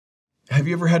Have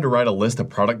you ever had to write a list of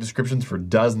product descriptions for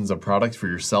dozens of products for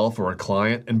yourself or a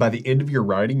client, and by the end of your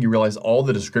writing, you realize all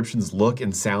the descriptions look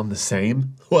and sound the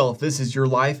same? Well, if this is your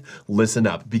life, listen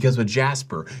up, because with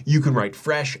Jasper, you can write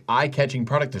fresh, eye-catching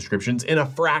product descriptions in a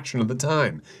fraction of the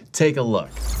time. Take a look.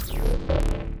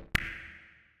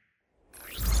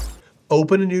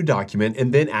 Open a new document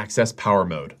and then access Power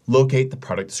Mode. Locate the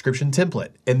product description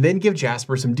template, and then give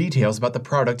Jasper some details about the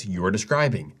product you are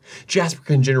describing. Jasper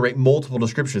can generate multiple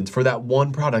descriptions for that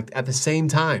one product at the same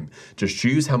time. Just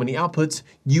choose how many outputs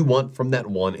you want from that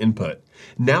one input.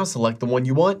 Now select the one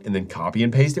you want and then copy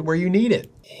and paste it where you need it.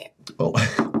 Oh,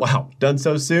 wow, done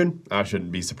so soon? I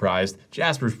shouldn't be surprised.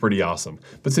 Jasper's pretty awesome.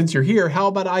 But since you're here, how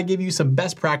about I give you some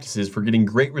best practices for getting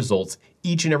great results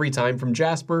each and every time from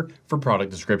Jasper for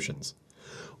product descriptions.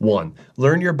 1.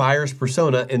 Learn your buyer's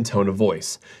persona and tone of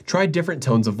voice. Try different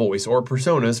tones of voice or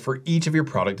personas for each of your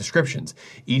product descriptions.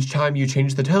 Each time you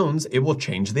change the tones, it will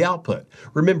change the output.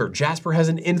 Remember, Jasper has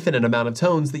an infinite amount of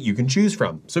tones that you can choose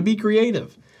from, so be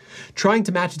creative. Trying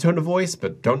to match a tone of voice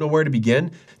but don't know where to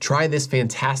begin? Try this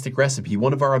fantastic recipe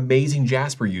one of our amazing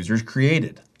Jasper users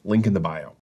created. Link in the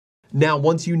bio. Now,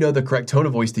 once you know the correct tone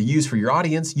of voice to use for your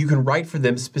audience, you can write for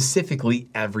them specifically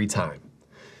every time.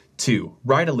 2.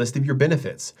 Write a list of your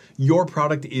benefits. Your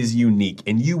product is unique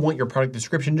and you want your product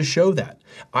description to show that.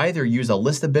 Either use a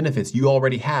list of benefits you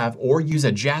already have or use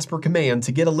a Jasper command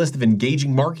to get a list of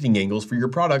engaging marketing angles for your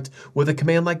product with a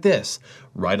command like this.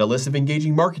 Write a list of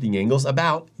engaging marketing angles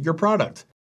about your product.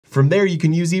 From there, you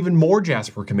can use even more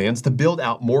Jasper commands to build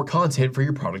out more content for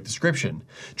your product description.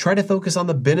 Try to focus on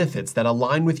the benefits that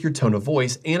align with your tone of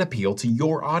voice and appeal to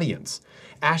your audience.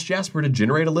 Ask Jasper to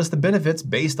generate a list of benefits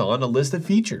based on a list of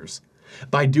features.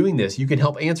 By doing this, you can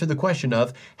help answer the question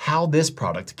of how this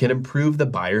product can improve the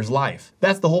buyer's life.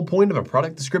 That's the whole point of a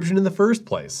product description in the first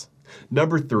place.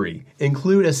 Number 3,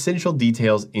 include essential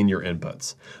details in your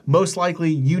inputs. Most likely,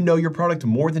 you know your product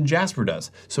more than Jasper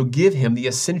does, so give him the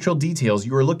essential details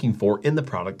you are looking for in the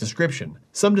product description.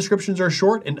 Some descriptions are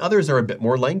short and others are a bit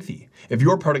more lengthy. If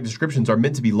your product descriptions are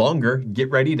meant to be longer, get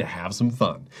ready to have some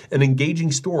fun. An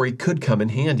engaging story could come in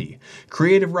handy.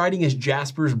 Creative writing is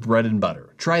Jasper's bread and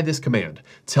butter. Try this command.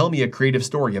 Tell me a creative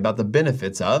story about the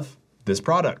benefits of this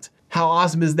product. How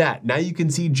awesome is that? Now you can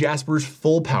see Jasper's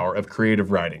full power of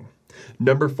creative writing.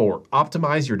 Number 4,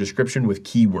 optimize your description with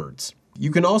keywords. You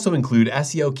can also include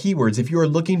SEO keywords if you are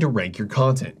looking to rank your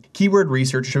content. Keyword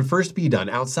research should first be done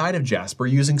outside of Jasper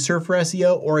using Surfer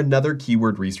SEO or another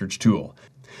keyword research tool.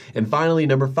 And finally,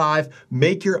 number 5,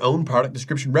 make your own product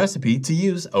description recipe to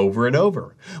use over and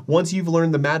over. Once you've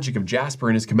learned the magic of Jasper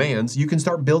and his commands, you can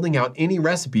start building out any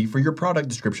recipe for your product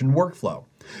description workflow.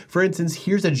 For instance,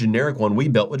 here's a generic one we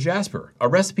built with Jasper. A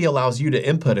recipe allows you to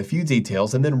input a few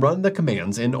details and then run the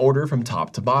commands in order from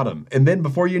top to bottom. And then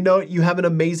before you know it, you have an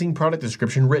amazing product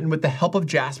description written with the help of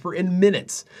Jasper in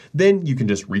minutes. Then you can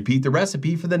just repeat the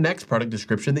recipe for the next product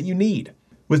description that you need.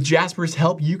 With Jasper's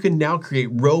help, you can now create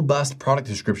robust product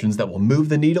descriptions that will move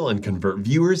the needle and convert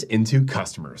viewers into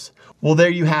customers. Well, there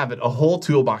you have it, a whole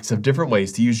toolbox of different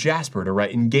ways to use Jasper to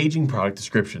write engaging product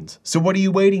descriptions. So what are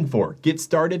you waiting for? Get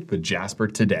started with Jasper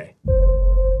today.